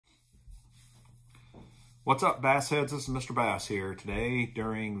What's up, Bass Heads? This is Mr. Bass here today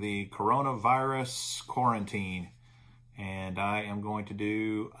during the coronavirus quarantine. And I am going to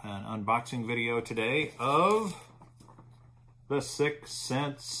do an unboxing video today of the 6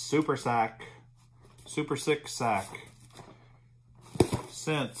 cent Super Sack. Super 6 sack.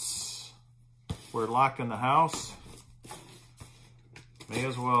 Since we're locked in the house, may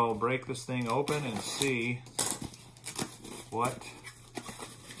as well break this thing open and see what...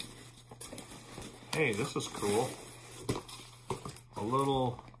 Hey, this is cool. A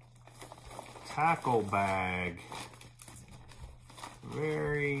little tackle bag.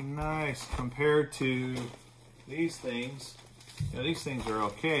 Very nice compared to these things. You know, these things are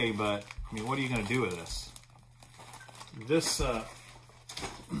okay, but I mean, what are you going to do with this?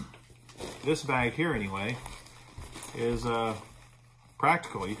 This bag here, anyway, is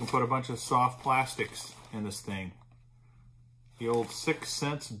practical. You can put a bunch of soft plastics in this thing. The old 6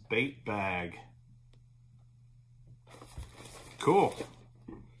 cents bait bag. Cool.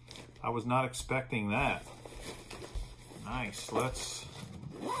 I was not expecting that. Nice. Let's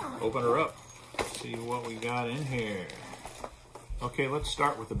open her up. See what we got in here. Okay, let's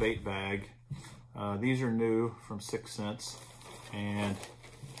start with the bait bag. These are new from 6 cents, and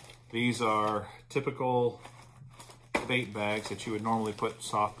these are typical bait bags that you would normally put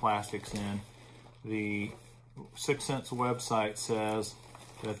soft plastics in. The 6 cents website says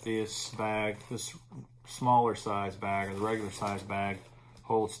that this bag, this smaller size bag, or the regular size bag,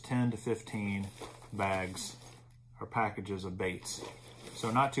 holds 10 to 15 bags or packages of baits.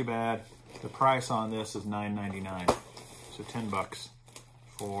 So not too bad. The price on this is $9.99, so 10 bucks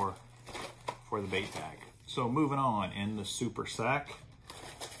for the bait bag. So moving on in the super sack,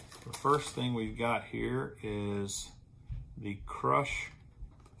 the first thing we've got here is the Crush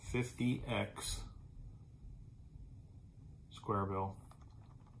 50X square bill.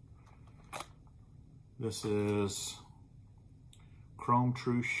 This is Chrome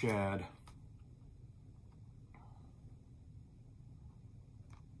True Shad.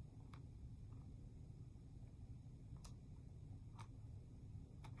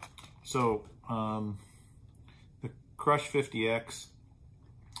 So the Crush 50X,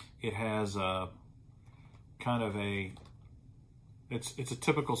 it has a kind of a, it's a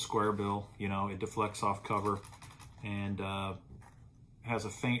typical square bill, you know, it deflects off cover and has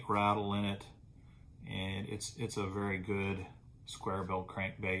a faint rattle in it. And it's a very good square bill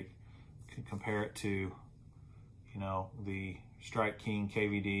crankbait. You can compare it to, you know, the Strike King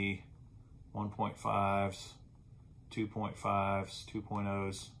KVD 1.5s, 2.5s,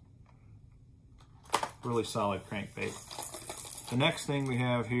 2.0s. Really solid crankbait. The next thing we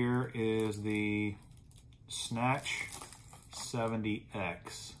have here is the Snatch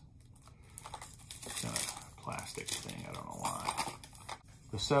 70X. It's in a plastic thing, I don't know why.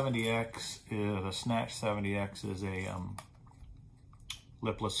 The 70X, the Snatch 70X is a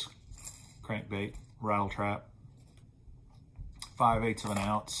lipless crankbait, rattle trap, 5/8 of an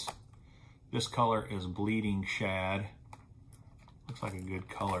ounce. This color is Bleeding Shad. Looks like a good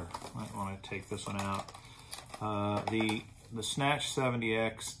color. Might want to take this one out. The Snatch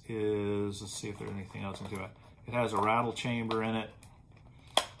 70X is, let's see if there's anything else into it. It has a rattle chamber in it,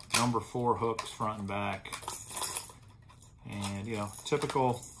 number 4 hooks front and back. And, you know,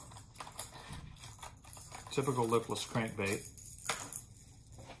 typical lipless crankbait.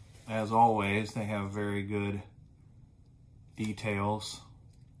 As always, they have very good details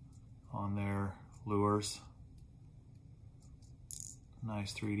on their lures.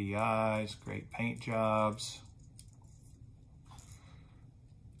 Nice 3D eyes, great paint jobs.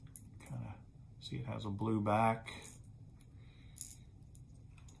 Kind of see it has a blue back.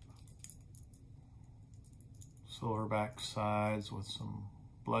 Silverback sides with some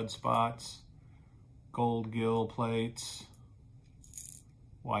blood spots, gold gill plates,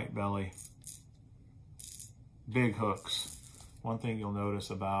 white belly, big hooks. One thing you'll notice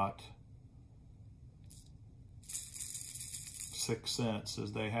about 6 cents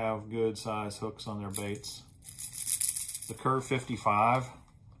is they have good size hooks on their baits. The Curve 55,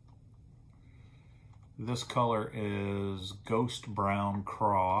 this color is Ghost Brown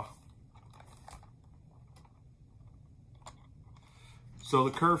Craw. So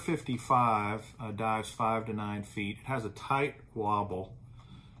the Curve 55 dives 5 to 9 feet. It has a tight wobble,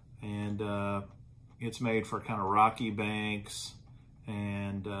 and it's made for kind of rocky banks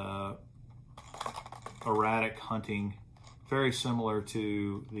and erratic hunting, very similar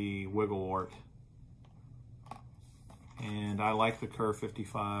to the Wigglewort. And I like the Curve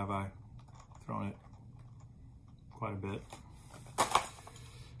 55. I've thrown it quite a bit.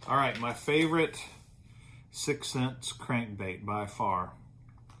 All right, my favorite 6 cents crankbait by far.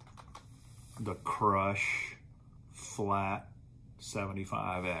 the Crush Flat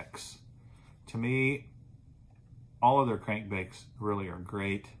 75X. To me, all of their crankbaits really are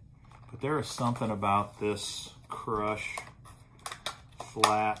great, but there is something about this Crush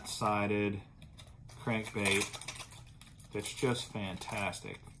flat-sided crankbait that's just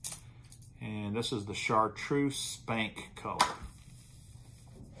fantastic. And this is the Chartreuse Spank color.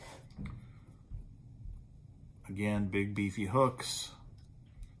 Again, big beefy hooks,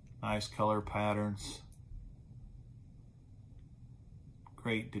 nice color patterns,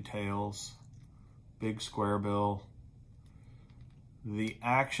 great details, big square bill. The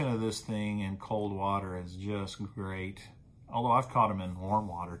action of this thing in cold water is just great. Although I've caught them in warm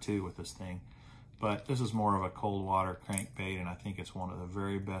water too with this thing. But this is more of a cold water crankbait, and I think it's one of the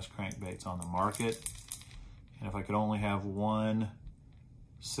very best crankbaits on the market. And if I could only have one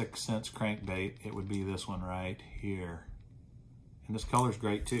 6 cents crankbait, it would be this one right here. And this color's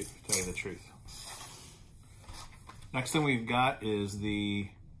great too, to tell you the truth. Next thing we've got is the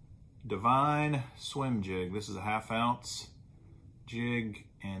Divine Swim Jig. This is a 1/2 ounce jig,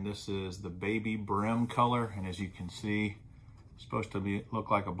 and this is the baby brim color. And as you can see, it's supposed to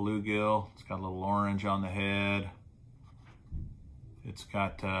look like a bluegill. It's got a little orange on the head. It's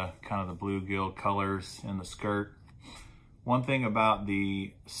got kind of the bluegill colors in the skirt. One thing about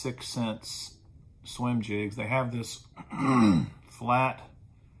the 6 cents swim jigs, they have this flat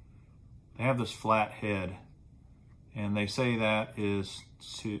head, and they say that is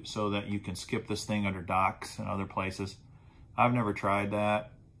so that you can skip this thing under docks and other places. I've never tried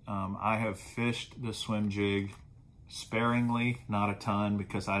that. I have fished this swim jig sparingly, not a ton,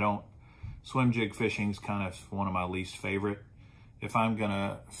 because swim jig fishing is kind of one of my least favorite. If I'm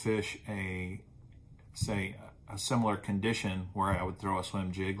gonna fish say a similar condition where I would throw a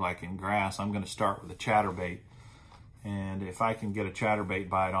swim jig like in grass, I'm gonna start with a chatterbait. And if I can get a chatterbait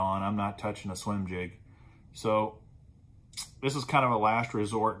bite on, I'm not touching a swim jig. So this is kind of a last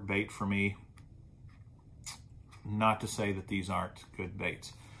resort bait for me. Not to say that these aren't good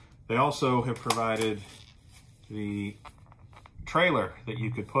baits. They also have provided the trailer that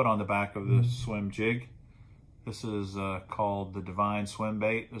you could put on the back of the swim jig. This is called the Divine Swim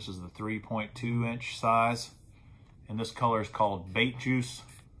Bait. This is the 3.2 inch size. And this color is called Bait Juice.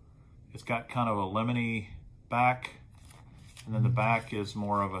 It's got kind of a lemony back. And then the back is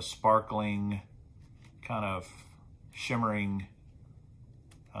more of a sparkling, kind of shimmering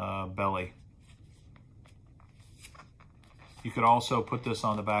belly. You could also put this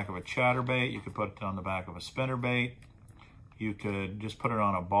on the back of a chatterbait. You could put it on the back of a spinnerbait. You could just put it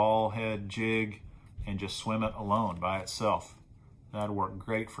on a ball head jig and just swim it alone by itself. That'd work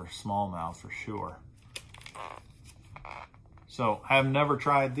great for smallmouth for sure. So I've never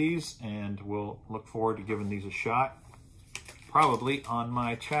tried these, and we'll look forward to giving these a shot, probably on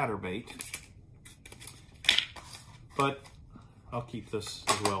my chatterbait. But I'll keep this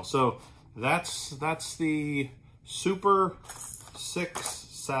as well. So that's the Super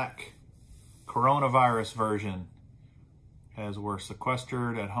 6-sack coronavirus version, as we're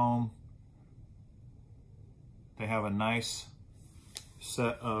sequestered at home. They have a nice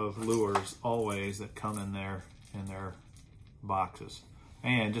set of lures always that come in their boxes.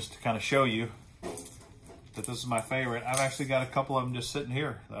 And just to kind of show you that this is my favorite, I've actually got a couple of them just sitting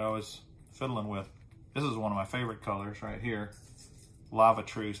here that I was fiddling with. This is one of my favorite colors right here. Lava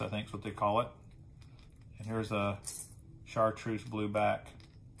Truce, I think is what they call it. And here's a Chartreuse blue back.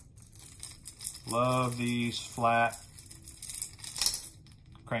 Love these flat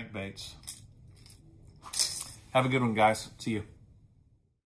crankbaits. Have a good one, guys. See you.